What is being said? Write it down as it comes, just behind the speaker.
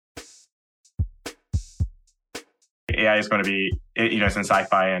AI is going to be, it's in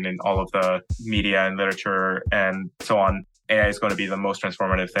sci-fi and in all of the media and literature and so on. AI is going to be the most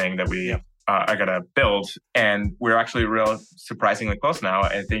transformative thing that we are going to build. And we're actually real surprisingly close now.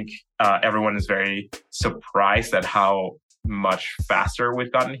 I think everyone is very surprised at how much faster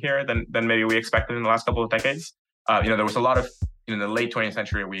we've gotten here than maybe we expected in the last couple of decades. There was a lot of, in the late 20th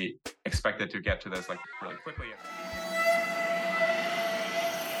century, we expected to get to this like really quickly.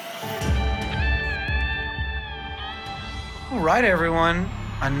 All right, everyone.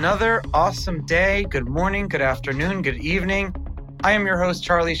 Another awesome day. Good morning, good afternoon, good evening. I am your host,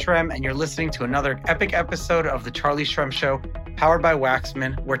 Charlie Shrem, and you're listening to another epic episode of The Charlie Shrem Show, powered by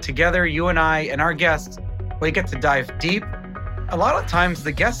Waxman, where together, you and I and our guests, we get to dive deep. A lot of times,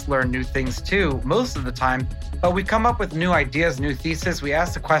 the guests learn new things too, most of the time, but we come up with new ideas, new theses. We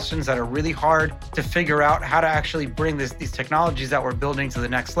ask the questions that are really hard to figure out how to actually bring these technologies that we're building to the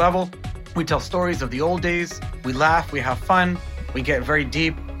next level. We tell stories of the old days, we laugh, we have fun, we get very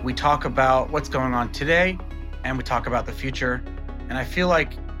deep, we talk about what's going on today, and we talk about the future. And I feel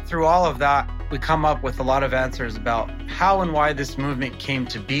like through all of that, we come up with a lot of answers about how and why this movement came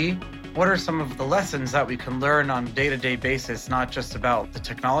to be. What are some of the lessons that we can learn on a day-to-day basis, not just about the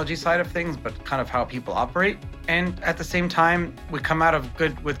technology side of things, but kind of how people operate. And at the same time, we come out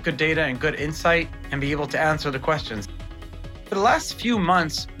with good data and good insight and be able to answer the questions. For the last few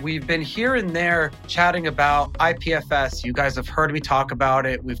months, we've been here and there chatting about IPFS. You guys have heard me talk about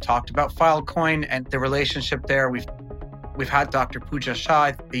it. We've talked about Filecoin and the relationship there. We've had Dr. Pooja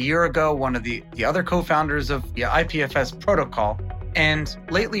Shah a year ago, one of the other co-founders of the IPFS protocol. And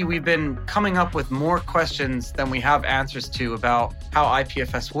lately, we've been coming up with more questions than we have answers to about how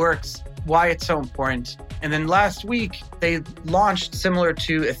IPFS works, why it's so important. And then last week, they launched, similar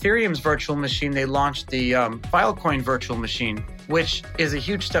to Ethereum's virtual machine, they launched the Filecoin virtual machine, which is a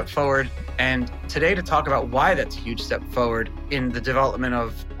huge step forward. And today, to talk about why that's a huge step forward in the development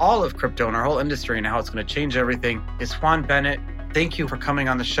of all of crypto and our whole industry and how it's going to change everything, is Juan Benet. Thank you for coming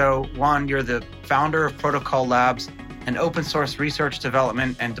on the show. Juan, you're the founder of Protocol Labs, an open source research,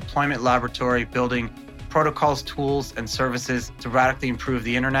 development, and deployment laboratory building protocols, tools, and services to radically improve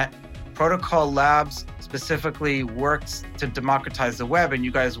the internet. Protocol Labs specifically works to democratize the web, and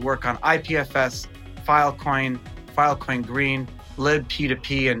you guys work on IPFS, Filecoin, Filecoin Green,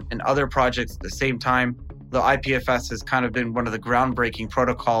 libp2p, and other projects at the same time. The IPFS has kind of been one of the groundbreaking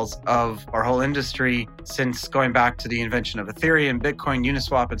protocols of our whole industry since going back to the invention of Ethereum, Bitcoin,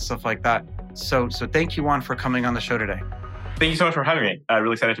 Uniswap, and stuff like that. So thank you, Juan, for coming on the show today. Thank you so much for having me. I'm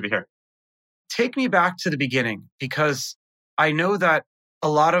really excited to be here. Take me back to the beginning, because I know that a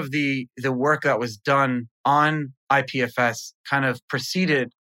lot of the work that was done on IPFS kind of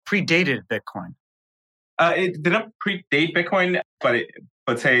predated Bitcoin. It did not predate Bitcoin,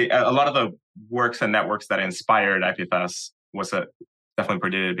 but say a lot of the works and networks that inspired IPFS was definitely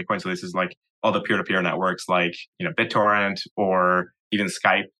predated Bitcoin. So this is like all the peer-to-peer networks like BitTorrent or even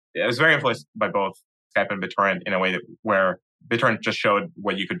Skype. It was very influenced by both Skype and BitTorrent in a way where BitTorrent just showed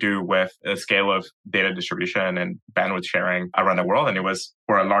what you could do with a scale of data distribution and bandwidth sharing around the world. And it was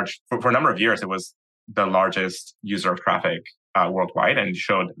for a number of years, it was the largest user of traffic worldwide, and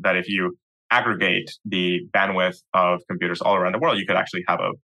showed that if you aggregate the bandwidth of computers all around the world, you could actually have a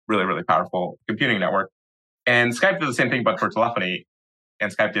really, really powerful computing network. And Skype did the same thing, but for telephony.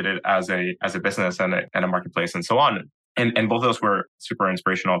 And Skype did it as a business and a marketplace and so on. And both of those were super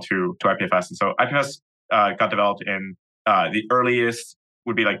inspirational to IPFS. And so IPFS got developed in the earliest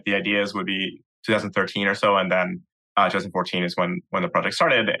would be like the ideas would be 2013 or so. And then 2014 is when the project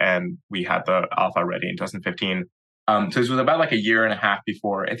started, and we had the alpha ready in 2015. So this was about like a year and a half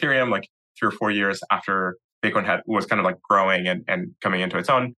before Ethereum, like 3 or 4 years after Bitcoin was kind of like growing and coming into its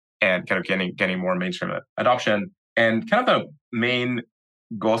own and kind of getting more mainstream adoption. And kind of the main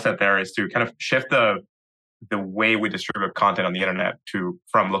goal set there is to kind of shift the way we distribute content on the internet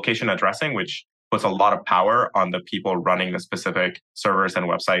from location addressing, which puts a lot of power on the people running the specific servers and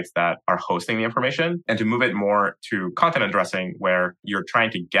websites that are hosting the information, and to move it more to content addressing, where you're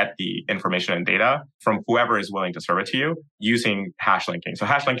trying to get the information and data from whoever is willing to serve it to you using hash linking. So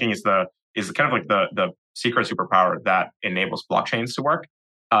hash linking is kind of like the secret superpower that enables blockchains to work.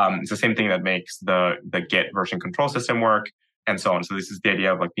 It's the same thing that makes the Git version control system work, and so on. So this is the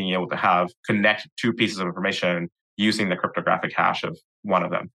idea of like being able to connect two pieces of information using the cryptographic hash of one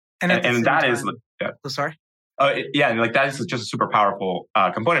of them. And that is, yeah. Oh, sorry. Like that is just a super powerful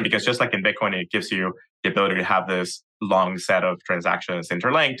component, because just like in Bitcoin, it gives you the ability to have this long set of transactions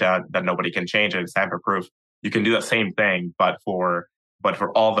interlinked that nobody can change, and it's tamper-proof. You can do the same thing, but for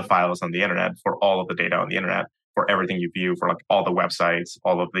all the files on the internet, for all of the data on the internet, for everything you view, for like all the websites,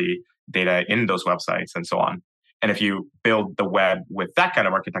 all of the data in those websites, and so on. And if you build the web with that kind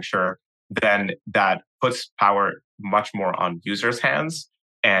of architecture, then that puts power much more on users' hands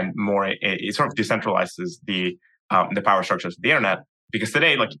and more, it sort of decentralizes the power structures of the internet. Because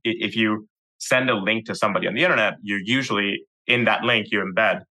today, like if you send a link to somebody on the internet, you usually in that link, you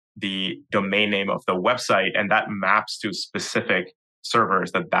embed the domain name of the website, and that maps to specific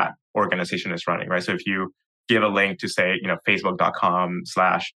servers that organization is running, right? So if you give a link to say,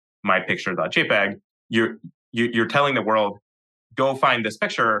 facebook.com/mypicture.jpg, you're telling the world, go find this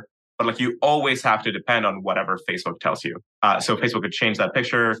picture, but like you always have to depend on whatever Facebook tells you. So Facebook could change that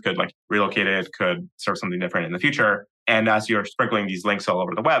picture, could like relocate it, could serve something different in the future. And as you're sprinkling these links all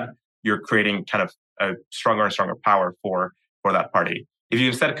over the web, you're creating kind of a stronger and stronger power for that party. If you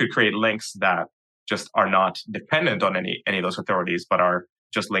instead could create links that just are not dependent on any of those authorities, but are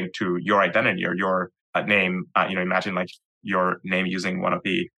just linked to your identity or your name, imagine like your name using one of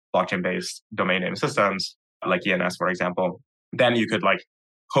the blockchain-based domain name systems, like ENS, for example, then you could like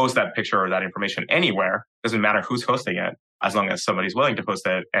host that picture or that information anywhere. Doesn't matter who's hosting it, as long as somebody's willing to host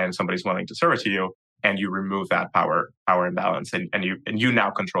it and somebody's willing to serve it to you, and you remove that power imbalance, and you now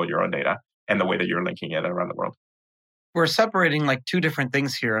control your own data and the way that you're linking it around the world. We're separating like two different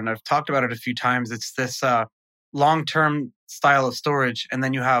things here, and I've talked about it a few times. It's this long-term style of storage, and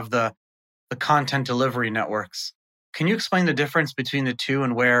then you have the content delivery networks. Can you explain the difference between the two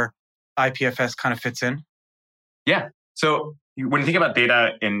and where IPFS kind of fits in? Yeah. So when you think about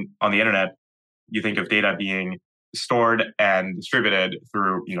data on the internet, you think of data being stored and distributed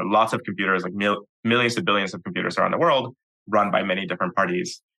through lots of computers, like millions to billions of computers around the world, run by many different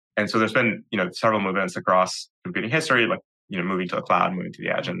parties. And so there's been several movements across computing history, like moving to the cloud, moving to the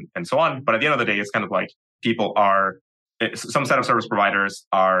edge, and so on. But at the end of the day, it's kind of like some set of service providers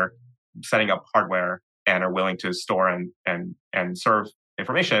are setting up hardware and are willing to store and serve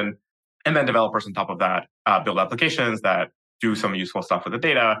information. And then developers on top of that build applications that do some useful stuff with the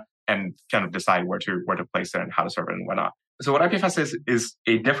data and kind of decide where to place it and how to serve it and whatnot. So what IPFS is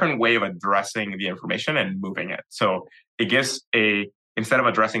a different way of addressing the information and moving it. So it gives instead of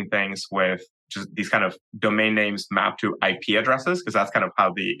addressing things with just these kind of domain names mapped to IP addresses, because that's kind of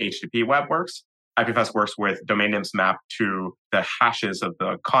how the HTTP web works, IPFS works with domain names mapped to the hashes of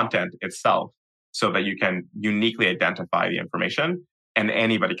the content itself so that you can uniquely identify the information and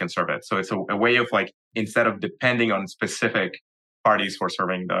anybody can serve it. So it's a way of like, instead of depending on specific parties for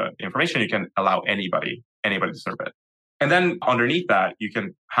serving the information, you can allow anybody to serve it. And then underneath that, you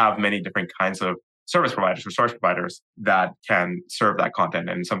can have many different kinds of service providers or source providers that can serve that content.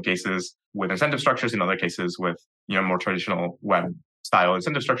 And in some cases with incentive structures, in other cases with more traditional web style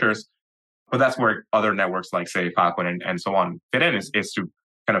incentive structures. But that's where other networks like say Filecoin and so on fit in, is to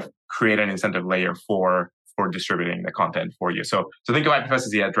kind of create an incentive layer for distributing the content for you. So think of IPFS as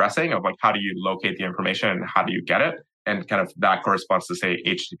the addressing of like, how do you locate the information and how do you get it? And kind of that corresponds to say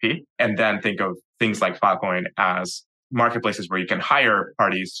HTTP. And then think of things like Filecoin as marketplaces where you can hire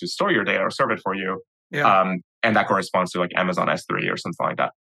parties to store your data or serve it for you. Yeah. And that corresponds to like Amazon S3 or something like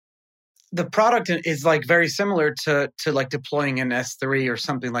that. The product is like very similar to like deploying an S3 or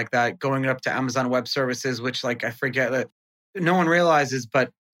something like that, going up to Amazon Web Services, which like I forget that no one realizes,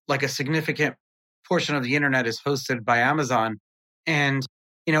 but like a significant portion of the internet is hosted by Amazon. And,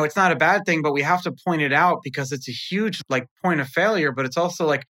 it's not a bad thing, but we have to point it out because it's a huge like point of failure, but it's also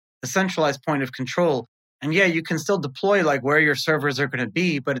like a centralized point of control. And yeah, you can still deploy like where your servers are going to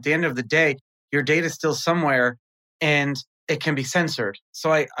be, but at the end of the day, your data is still somewhere and it can be censored.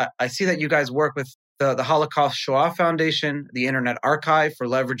 So I see that you guys work with the Holocaust Shoah Foundation, the Internet Archive for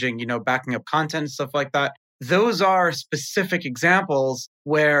leveraging, backing up content and stuff like that. Those are specific examples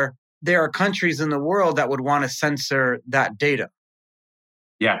where there are countries in the world that would want to censor that data.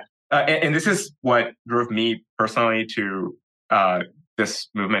 Yeah. And this is what drove me personally to this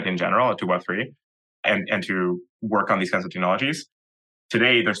movement in general, to Web3, and to work on these kinds of technologies.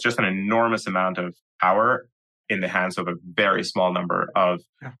 Today, there's just an enormous amount of power in the hands of a very small number of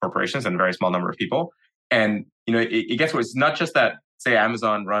corporations and a very small number of people. And, it gets where it's not just that, say,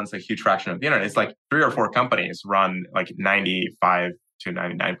 Amazon runs a huge fraction of the internet. It's like 3 or 4 companies run like 95 to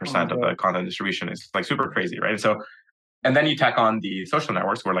 99% of the content distribution. It's like super crazy, right? And then you tack on the social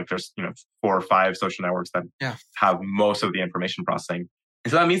networks where like there's, 4 or 5 social networks that have most of the information processing.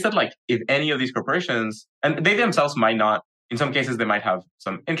 And so that means that like if any of these corporations, and they themselves might not, in some cases they might have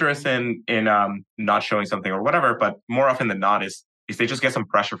some interest in not showing something or whatever, but more often than not is they just get some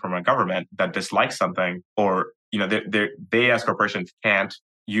pressure from a government that dislikes something, or they as corporations can't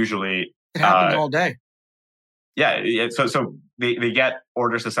usually. It happens all day. Yeah. So they get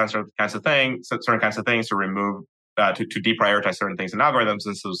orders to censor certain kinds of things, to remove, to deprioritize certain things in algorithms.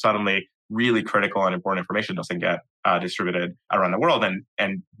 And so suddenly really critical and important information doesn't get distributed around the world.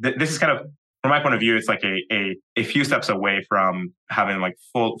 And this is kind of, from my point of view, it's like a few steps away from having like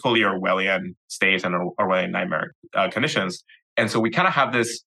fully Orwellian states and Orwellian nightmare conditions. And so we kind of have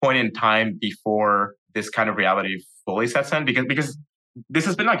this point in time before this kind of reality fully sets in, because this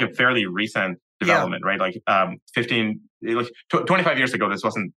has been like a fairly recent development, right? Like 25 years ago, this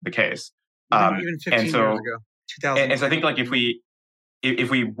wasn't the case. Even 15 years ago, 2000. And so I think like if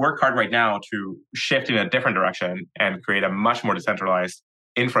we work hard right now to shift in a different direction and create a much more decentralized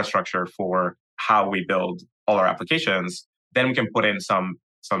infrastructure for how we build all our applications, then we can put in some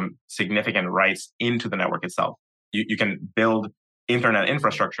significant rights into the network itself. You can build internet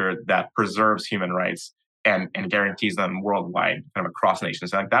infrastructure that preserves human rights and guarantees them worldwide, kind of across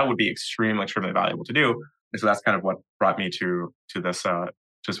nations. And that would be extremely valuable to do. And so that's kind of what brought me to this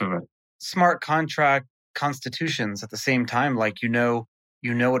movement. Smart contract constitutions at the same time, like you know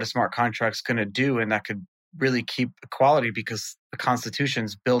what a smart contract's going to do, and that could really keep equality because the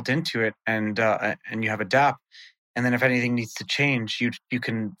Constitution's built into it, and you have adapt. And then if anything needs to change, you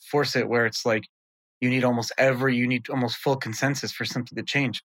can force it where it's like you need almost full consensus for something to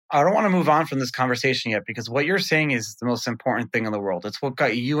change. I don't want to move on from this conversation yet, because what you're saying is the most important thing in the world. It's what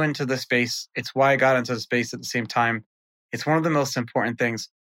got you into the space. It's why I got into the space at the same time. It's one of the most important things.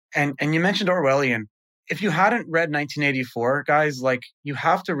 And you mentioned Orwellian. If you hadn't read 1984, guys, like you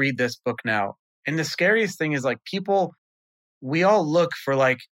have to read this book now. And the scariest thing is like we all look for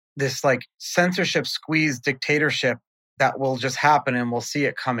like this like censorship squeeze dictatorship that will just happen and we'll see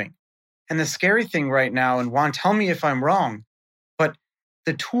it coming. And the scary thing right now, and Juan, tell me if I'm wrong, but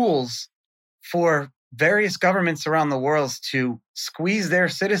the tools for various governments around the world to squeeze their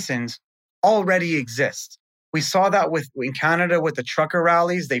citizens already exist. We saw that in Canada with the trucker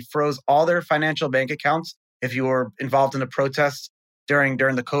rallies. They froze all their financial bank accounts if you were involved in a protest during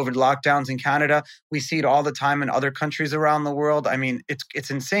the COVID lockdowns in Canada. We see it all the time in other countries around the world. I mean,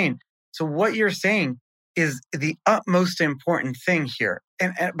 it's insane. So what you're saying is the utmost important thing here.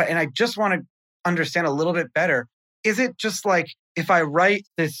 And I just want to understand a little bit better. Is it just like if I write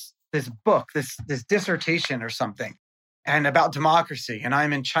this book, this dissertation or something, and about democracy, and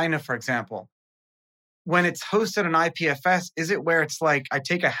I'm in China, for example, when it's hosted on IPFS, is it where it's like I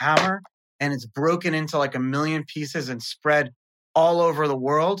take a hammer and it's broken into like a million pieces and spread all over the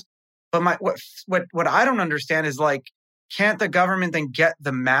world? But what I don't understand is like, can't the government then get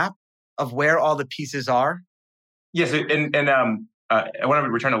the map of where all the pieces are? Yes, and I want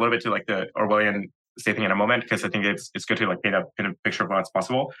to return a little bit to like the Orwellian state thing in a moment, because I think it's good to like paint a picture of what's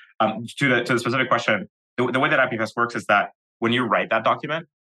possible. To the specific question, the way that IPFS works is that when you write that document,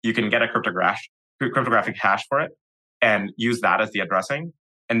 you can get a cryptographic hash for it and use that as the addressing.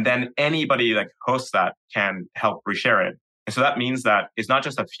 And then anybody that hosts that can help reshare it. And so that means that it's not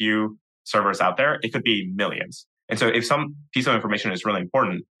just a few servers out there, it could be millions. And so if some piece of information is really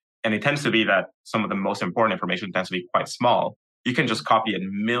important, and it tends to be that some of the most important information tends to be quite small, you can just copy it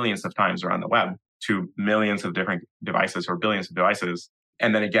millions of times around the web to millions of different devices or billions of devices.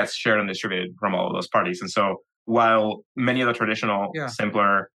 And then it gets shared and distributed from all of those parties. And so while many of the traditional,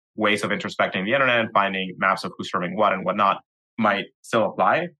 simpler ways of introspecting the internet and finding maps of who's serving what and whatnot might still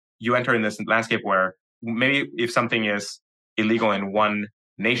apply, you enter in this landscape where maybe if something is illegal in one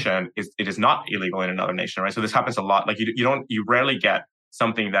nation, it is not illegal in another nation, right? So this happens a lot. Like you rarely get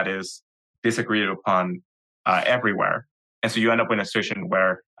something that is disagreed upon everywhere. And so you end up in a situation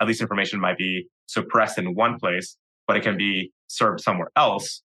where at least information might be suppressed in one place, but it can be served somewhere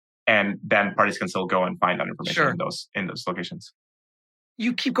else. And then parties can still go and find that information in those locations.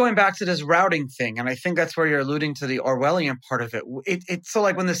 You keep going back to this routing thing, and I think that's where you're alluding to the Orwellian part of it. It's so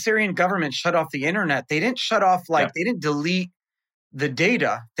like when the Syrian government shut off the internet, they didn't shut off they didn't delete the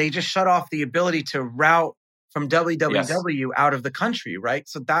data. They just shut off the ability to route from www out of the country, right?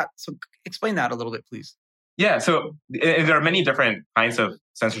 So explain that a little bit, please. Yeah, so there are many different kinds of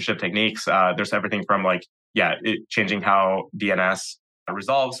censorship techniques. There's everything from changing how DNS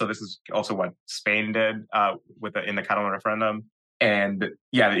resolves. So this is also what Spain did in the Catalan referendum. And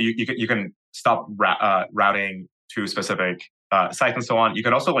you can stop routing to specific sites and so on. You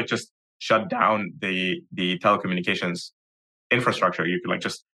can also just shut down the telecommunications infrastructure. You could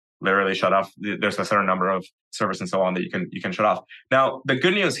just literally shut off. There's a certain number of servers and so on that you can shut off. Now, the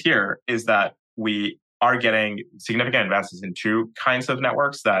good news here is that we are getting significant advances in two kinds of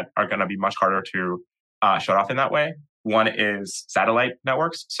networks that are going to be much harder to shut off in that way. One is satellite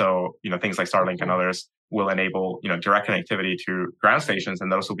networks. So, things like Starlink and others will enable, direct connectivity to ground stations,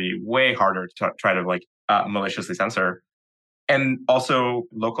 and those will be way harder to try to maliciously censor. And also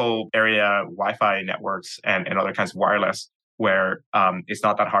local area Wi-Fi networks and other kinds of wireless where it's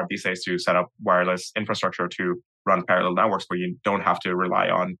not that hard these days to set up wireless infrastructure to run parallel networks where you don't have to rely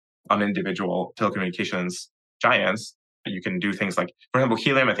on individual telecommunications giants. You can do things like, for example,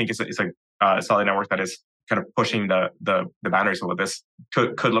 Helium, I think is a solid network that is kind of pushing the boundaries of what this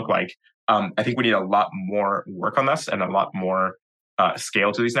could look like. I think we need a lot more work on this and a lot more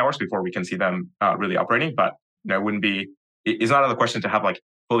scale to these networks before we can see them really operating. But it wouldn't be, it's not out of the question to have like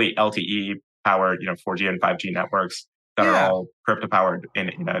fully LTE powered, 4G and 5G networks that are all crypto powered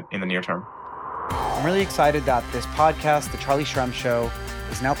in the near term. I'm really excited that this podcast, The Charlie Shrem Show,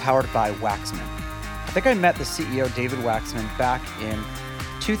 is now powered by Waxman. I think I met the CEO, David Waxman, back in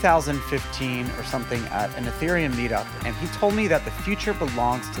 2015 or something at an Ethereum meetup, and he told me that the future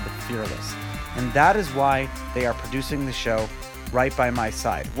belongs to the fearless. And that is why they are producing the show right by my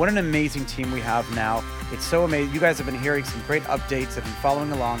side. What an amazing team we have now. It's so amazing. You guys have been hearing some great updates, have been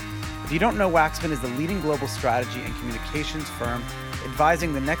following along. If you don't know, Waxman is the leading global strategy and communications firm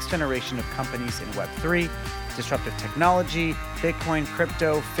advising the next generation of companies in Web3, disruptive technology, Bitcoin,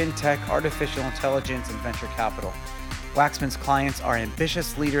 crypto, fintech, artificial intelligence, and venture capital. Waxman's clients are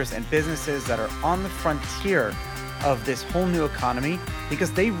ambitious leaders and businesses that are on the frontier of this whole new economy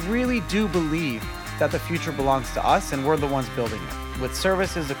because they really do believe that the future belongs to us and we're the ones building it. With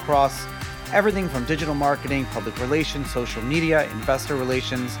services across everything from digital marketing, public relations, social media, investor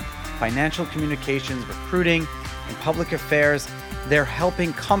relations, financial communications, recruiting, and public affairs, they're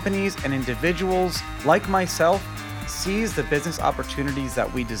helping companies and individuals like myself seize the business opportunities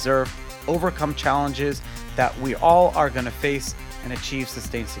that we deserve, overcome challenges that we all are going to face, and achieve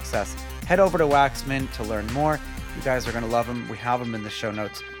sustained success. Head over to Waxman to learn more. You guys are going to love them. We have them in the show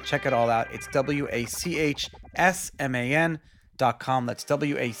notes. Check it all out. It's WACHSMAN.com. That's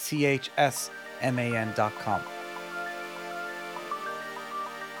WACHSMAN.com.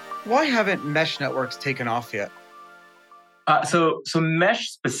 Why haven't mesh networks taken off yet? So mesh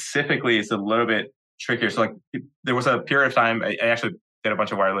specifically is a little bit trickier. So like there was a period of time, I actually did a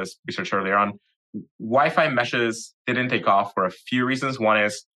bunch of wireless research earlier on. Wi-Fi meshes didn't take off for a few reasons. One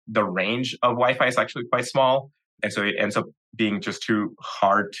is the range of Wi-Fi is actually quite small. And so it ends up being just too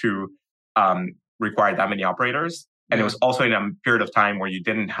hard to require that many operators. And it was also in a period of time where you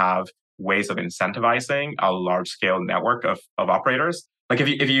didn't have ways of incentivizing a large scale network of operators. Like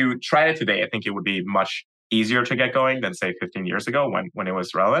if you tried it today, I think it would be much easier to get going than say 15 years ago when it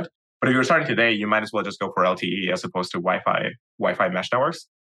was relevant. But if you're starting today, you might as well just go for LTE as opposed to Wi-Fi mesh networks.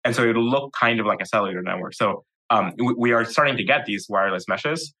 And so it'll look kind of like a cellular network. So we are starting to get these wireless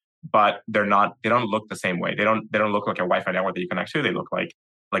meshes, but they don't look the same way. They don't look like a Wi-Fi network that you connect to. They look like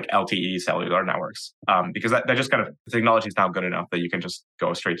LTE cellular networks because that just kind of, the technology is now good enough that you can just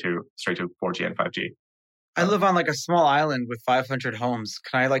go straight to 4G and 5G. I live on like a small island with 500 homes.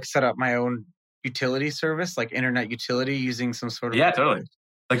 Can I set up my own utility service, like internet utility, using some sort of... Yeah, totally.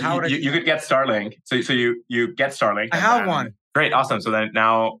 Like you could get Starlink. So you get Starlink. I have one. Great, awesome. So then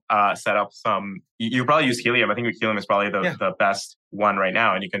now set up some. You probably use Helium. I think Helium is probably the best one right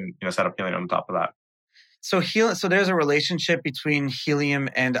now, and you can set up Helium on top of that. So So there's a relationship between Helium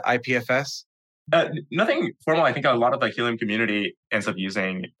and IPFS. Nothing formal. I think a lot of the Helium community ends up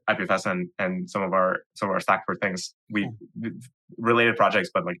using IPFS and some of our stack for things. Related projects,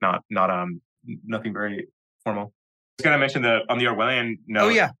 but nothing very formal. I was going to mention on the Orwellian note. Oh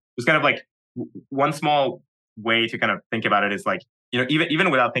yeah, it's kind of like one small way to kind of think about it is like,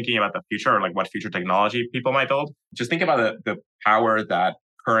 even without thinking about the future or like what future technology people might build, just think about the power that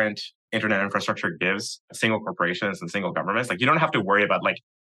current internet infrastructure gives single corporations and single governments. Like you don't have to worry about like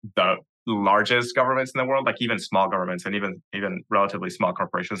the largest governments in the world, like even small governments and even relatively small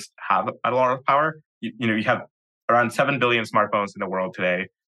corporations have a lot of power. You have around 7 billion smartphones in the world today.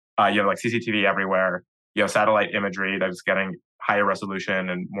 You have like CCTV everywhere. You have satellite imagery that is getting higher resolution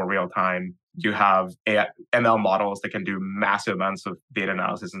and more real time. You have ML models that can do massive amounts of data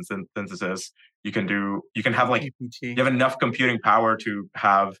analysis and synthesis. You have enough computing power to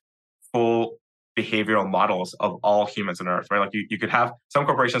have full behavioral models of all humans on Earth, right? Like you could have some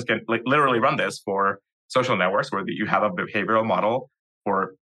corporations can like literally run this for social networks where you have a behavioral model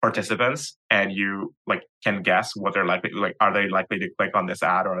for participants and you like can guess what they're likely, like are they likely to click on this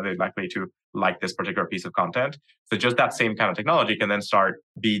ad or are they likely to like this particular piece of content. So just that same kind of technology can then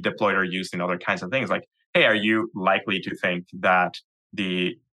be deployed or used in other kinds of things. Like, hey, are you likely to think that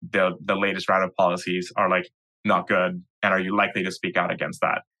the latest round of policies are like not good, and are you likely to speak out against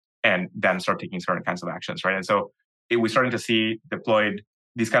that, and then start taking certain kinds of actions, right? And so we're starting to see deployed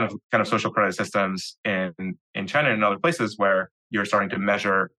these kind of social credit systems in China and other places where they're starting to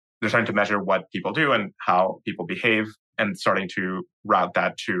measure what people do and how people behave, and starting to route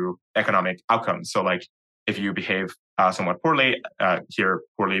that to economic outcomes. So like if you behave somewhat poorly. Here,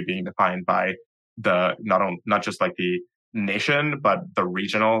 poorly being defined by the not just like the nation, but the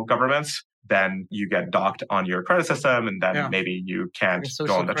regional governments. Then you get docked on your credit system, and then maybe you can't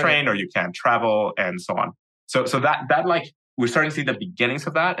go on the train or you can't travel, and so on. So that like we're starting to see the beginnings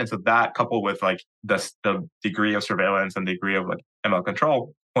of that, and so that coupled with like the degree of surveillance and the degree of like ML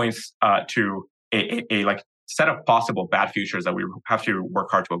control points to a like set of possible bad futures that we have to work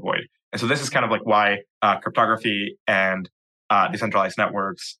hard to avoid. And so this is kind of like why cryptography and decentralized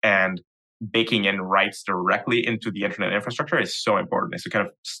networks and baking in rights directly into the internet infrastructure is so important, is to kind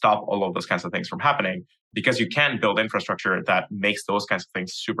of stop all of those kinds of things from happening, because you can build infrastructure that makes those kinds of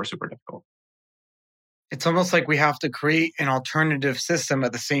things super, super difficult. It's almost like we have to create an alternative system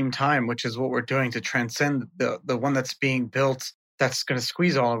at the same time, which is what we're doing to transcend the one that's being built that's going to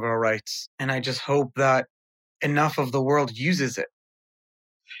squeeze all of our rights. And I just hope that enough of the world uses it.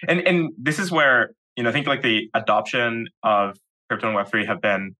 And this is where, I think like the adoption of crypto and Web3 have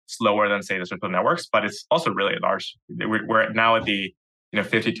been slower than, say, the social networks, but it's also really large. We're now at the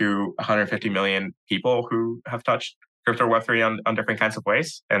 50 to 150 million people who have touched crypto or Web3 on different kinds of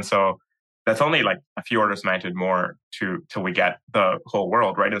ways. And so that's only like a few orders of magnitude more till we get the whole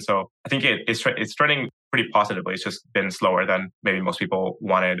world, right? And so I think it's trending pretty positively. It's just been slower than maybe most people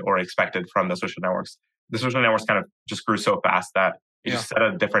wanted or expected from the social networks. The social networks kind of just grew so fast that it just set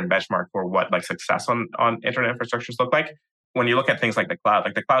a different benchmark for what like success on internet infrastructures look like. When you look at things like the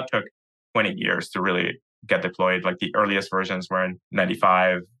cloud took 20 years to really get deployed. Like the earliest versions were in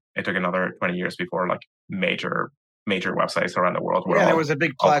 95. It took another 20 years before like major websites around the world were there was a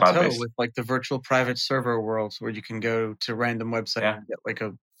big plateau with like the virtual private server worlds where you can go to random website and get like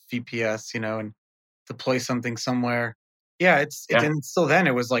a VPS, and deploy something somewhere. And still then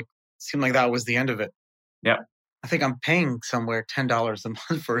it was like, seemed like that was the end of it. Yeah. I think I'm paying somewhere $10 a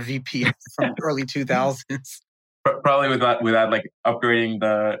month for a VPN from early 2000s. Probably without like upgrading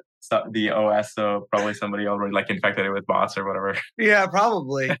the OS, so probably somebody already like infected it with bots or whatever. Yeah,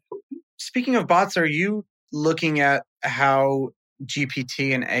 probably. Speaking of bots, are you looking at how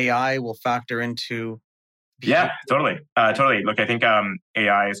GPT and AI will factor into behavior? Yeah, totally. Look, I think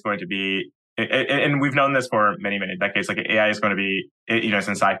AI is going to be, and we've known this for many, many decades. Like AI is going to be, it's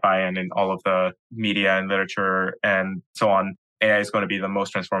in sci-fi and in all of the media and literature and so on. AI is going to be the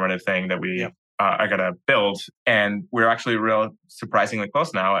most transformative thing that we are going to build. And we're actually real surprisingly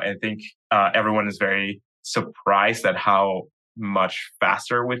close now. I think everyone is very surprised at how much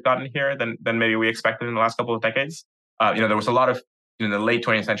faster we've gotten here than maybe we expected in the last couple of decades. There was a lot of, in the late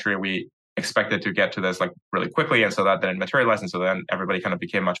 20th century, we expected to get to this like really quickly. And so that didn't materialize. And so then everybody kind of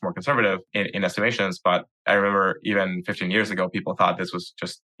became much more conservative in estimations. But I remember even 15 years ago, people thought this was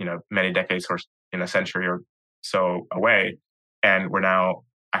just, many decades or in a century or so away. And we're now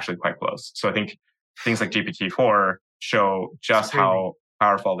actually quite close. So I think things like GPT-4 show just how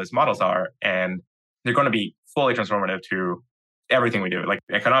powerful these models are. And they're going to be fully transformative to everything we do, like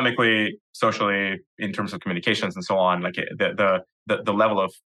economically, socially, in terms of communications and so on. Like the level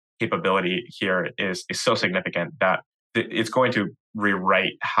of capability here is so significant that it's going to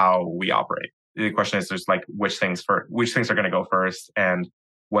rewrite how we operate. The question is just like which things are going to go first and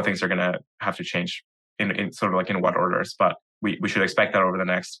what things are going to have to change in sort of like in what orders. But we should expect that over the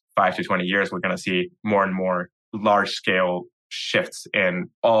next 5 to 20 years, we're going to see more and more large scale shifts in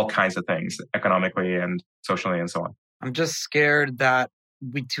all kinds of things, economically and socially and so on. I'm just scared that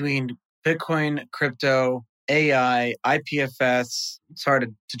between Bitcoin, crypto, AI, IPFS, sorry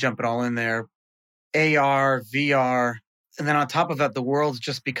to jump it all in there, AR, VR, and then on top of that, the world's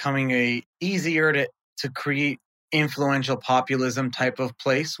just becoming easier to create influential populism type of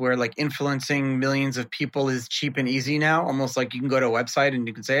place where like influencing millions of people is cheap and easy now. Almost like you can go to a website and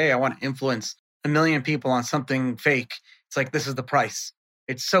you can say, hey, I want to influence 1 million people on something fake. It's like, this is the price.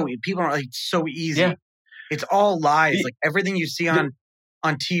 It's people are like so easy. Yeah. It's all lies. Like everything you see on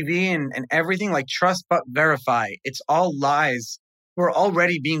TV and everything, like trust but verify. It's all lies. We're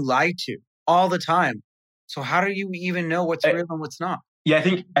already being lied to all the time. So how do you even know what's real and what's not? Yeah,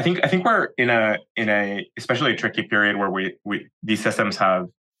 I think we're in a especially tricky period where we these systems have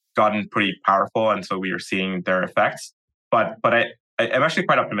gotten pretty powerful, and so we are seeing their effects. But I'm actually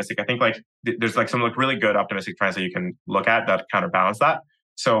quite optimistic. I think like there's like some like really good optimistic trends that you can look at that counterbalance that.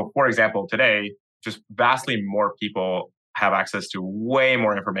 So, for example, today, just vastly more people have access to way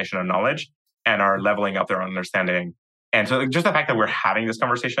more information and knowledge and are leveling up their understanding. And so just the fact that we're having this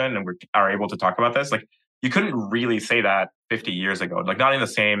conversation and we are able to talk about this, like you couldn't really say that 50 years ago, like not in the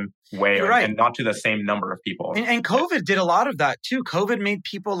same way and not to the same number of people. And COVID did a lot of that too. COVID made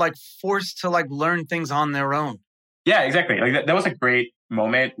people like forced to like learn things on their own. Yeah, exactly. Like that was a great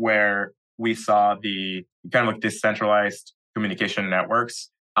moment where we saw the kind of like decentralized communication networks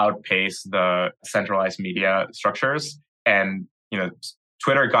outpace the centralized media structures. And,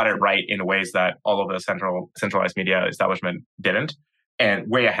 Twitter got it right in ways that all of the centralized media establishment didn't, and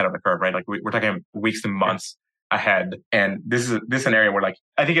way ahead of the curve, right? Like we're talking weeks and months ahead. And this is an area where, like,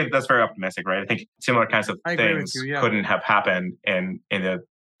 I think that's very optimistic, right? I think similar kinds of things couldn't have happened in the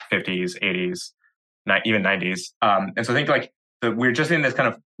 50s, 80s, even 90s. And so I think like we're just in this kind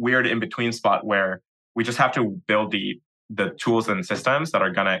of weird in between spot where we just have to build the tools and systems that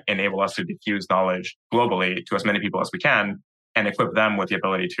are going to enable us to diffuse knowledge globally to as many people as we can, and equip them with the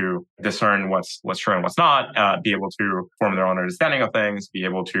ability to discern what's true and what's not, be able to form their own understanding of things, be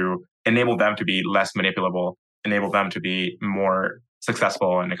able to enable them to be less manipulable, enable them to be more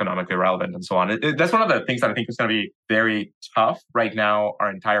successful and economically relevant, and so on. That's one of the things that I think is going to be very tough. Right now,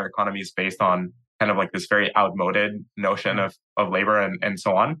 our entire economy is based on kind of like this very outmoded notion of labor and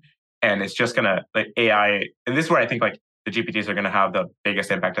so on. And it's just going to, like, AI, and this is where I think like the GPTs are going to have the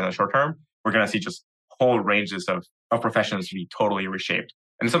biggest impact in the short term. We're going to see just whole ranges of professions to be totally reshaped.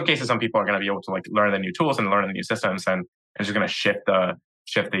 And in some cases, some people are going to be able to like learn the new tools and learn the new systems, and just going to shift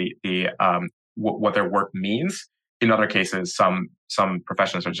what their work means. In other cases, some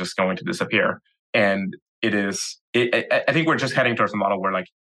professions are just going to disappear. And I think we're just heading towards a model where like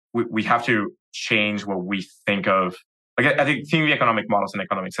we have to change what we think of. Like I think the economic models and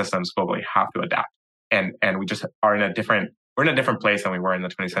economic systems globally have to adapt. And we just are in a different place than we were in the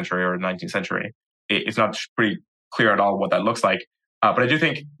 20th century or 19th century. It's not pretty clear at all what that looks like. But I do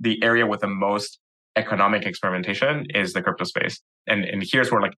think the area with the most economic experimentation is the crypto space. And here's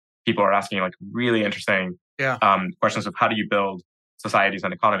where like people are asking like really interesting questions of how do you build societies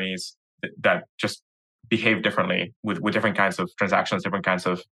and economies that just behave differently with different kinds of transactions, different kinds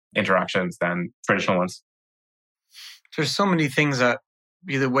of interactions than traditional ones. There's so many things that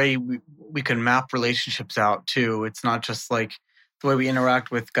the way we can map relationships out too. It's not just like the way we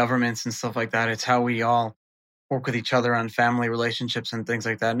interact with governments and stuff like that. It's how we all work with each other on family relationships and things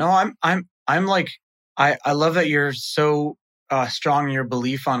like that. No, I'm like, I love that you're so strong in your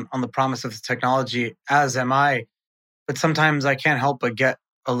belief on the promise of this technology, as am I. But sometimes I can't help but get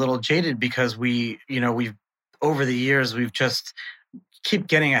a little jaded because we've over the years, we've just keep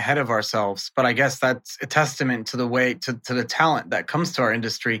getting ahead of ourselves. But I guess that's a testament to the way, to the talent that comes to our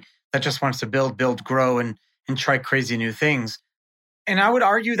industry that just wants to build, grow, and try crazy new things. And I would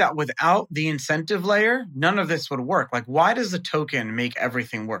argue that without the incentive layer, none of this would work. Like, why does the token make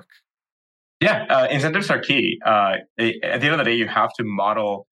everything work? Yeah, incentives are key. At the end of the day, you have to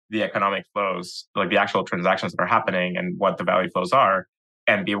model the economic flows, like the actual transactions that are happening and what the value flows are,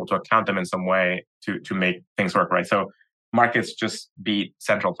 and be able to account them in some way to make things work, right? So markets just beat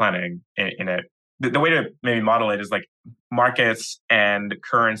central planning in it. The way to maybe model it is like markets and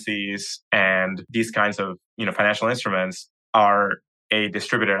currencies and these kinds of financial instruments are a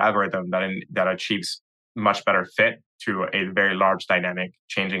distributed algorithm that achieves much better fit to a very large, dynamic,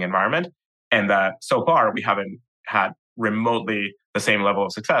 changing environment. And that so far we haven't had remotely the same level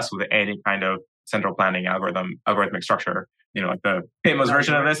of success with any kind of central planning algorithmic structure. Like the famous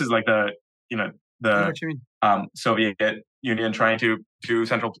version of this is like the Soviet Union trying to do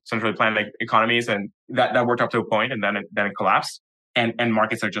centrally planned economies, and that worked up to a point, and then it collapsed. And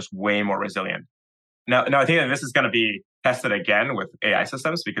markets are just way more resilient. Now I think that this is going to be tested again with AI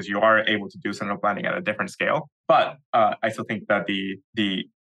systems because you are able to do central planning at a different scale. But I still think that the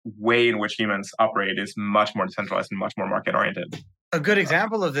way in which humans operate is much more decentralized and much more market oriented. A good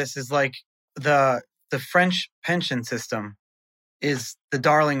example of this is like the French pension system is the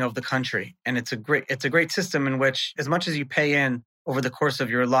darling of the country. And it's a great system in which, as much as you pay in over the course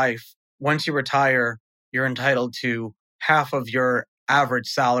of your life, once you retire, you're entitled to half of your average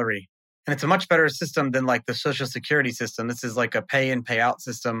salary. And it's a much better system than like the Social Security system. This is like a pay in, pay out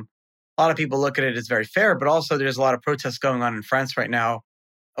system. A lot of people look at it as very fair, but also there's a lot of protests going on in France right now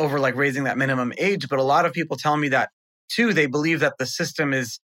over like raising that minimum age. But a lot of people tell me that too, they believe that the system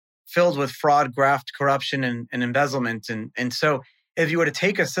is filled with fraud, graft, corruption, and embezzlement. And so if you were to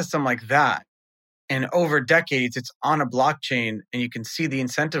take a system like that and over decades, it's on a blockchain and you can see the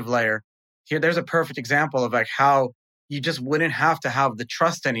incentive layer here, there's a perfect example of like how you just wouldn't have to have the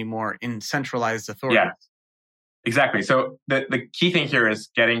trust anymore in centralized authorities. Yeah, exactly. So the key thing here is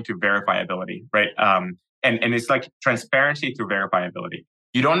getting to verifiability, right? And it's like transparency through verifiability.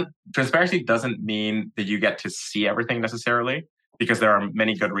 Transparency doesn't mean that you get to see everything necessarily, because there are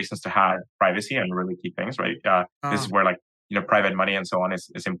many good reasons to have privacy and really key things, right? This is where like, private money and so on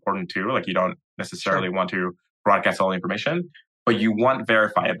is important too. Like you don't necessarily want to broadcast all the information, but you want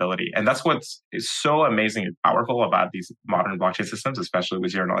verifiability. And that's what is so amazing and powerful about these modern blockchain systems, especially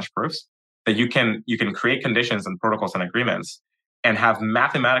with zero knowledge proofs, that you can create conditions and protocols and agreements and have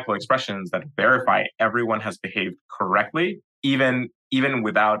mathematical expressions that verify everyone has behaved correctly, even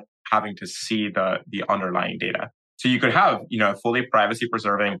without having to see the underlying data. So you could have, a fully privacy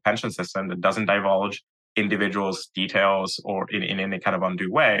preserving pension system that doesn't divulge individuals' details or in any kind of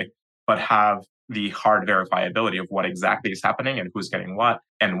undue way, but have the hard verifiability of what exactly is happening and who's getting what,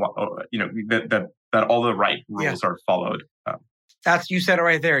 and what, that all the right rules are followed. You said it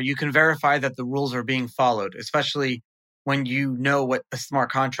right there. You can verify that the rules are being followed, especially when you know what a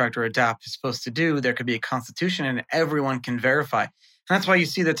smart contract or adapt is supposed to do. There could be a constitution and everyone can verify. And that's why you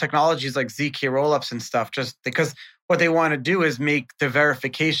see the technologies like ZK rollups and stuff, just because what they want to do is make the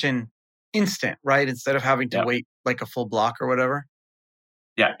verification instant, right? Instead of having to wait like a full block or whatever.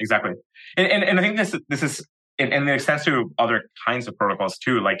 Yeah, exactly. And I think this is, and it extends to other kinds of protocols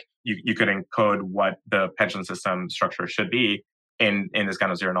too. Like you could encode what the pension system structure should be in this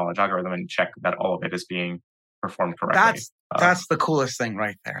kind of zero knowledge algorithm and check that all of it is being performed correctly. That's the coolest thing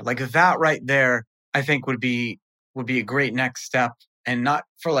right there. Like that right there, I think would be a great next step. And not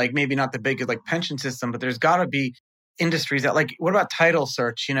for like, maybe not the big like pension system, but there's got to be industries that like, what about title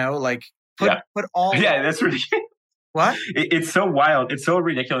search? Like put all. Yeah, that's ridiculous. What? It's so wild. It's so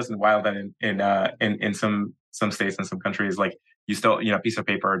ridiculous and wild that in some states and some countries, like you still, a piece of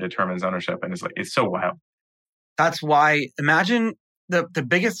paper determines ownership, and it's so wild. That's why imagine the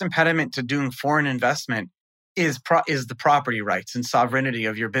biggest impediment to doing foreign investment is the property rights and sovereignty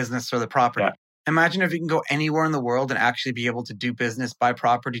of your business or the property. Yeah. Imagine if you can go anywhere in the world and actually be able to do business, buy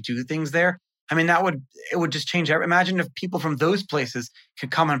property, do things there. I mean, it would just change everything. Imagine if people from those places could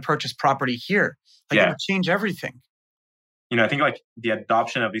come and purchase property here. It would change everything. I think like the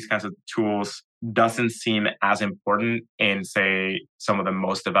adoption of these kinds of tools doesn't seem as important in, say, some of the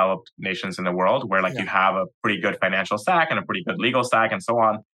most developed nations in the world, where like you have a pretty good financial stack and a pretty good legal stack and so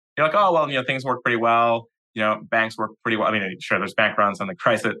on. You're like, oh, well, things work pretty well. Banks work pretty well. I mean, sure, there's bank runs and the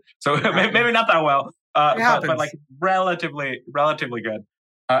crisis, so maybe not that well, but like relatively good.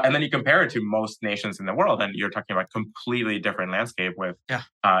 And then you compare it to most nations in the world, and you're talking about completely different landscape with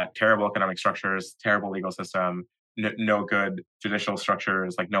terrible economic structures, terrible legal system, no good judicial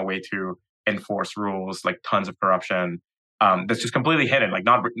structures, like no way to enforce rules, like tons of corruption. That's just completely hidden, like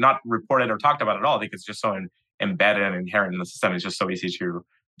not reported or talked about at all, because it's just so embedded and inherent in the system. It's just so easy to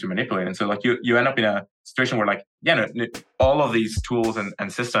manipulate. And so like you end up in a situation where like, all of these tools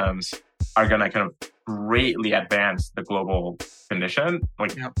and systems are going to kind of greatly advance the global condition.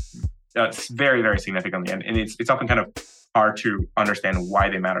 Like it's very, very significantly. And it's often kind of hard to understand why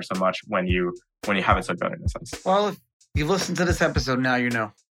they matter so much when you have it so good in a sense. Well, if you've listened to this episode now, Yeah.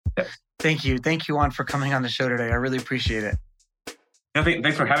 Thank you. Thank you, Juan, for coming on the show today. I really appreciate it.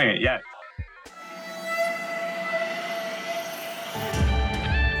 Thanks for having me. Yeah.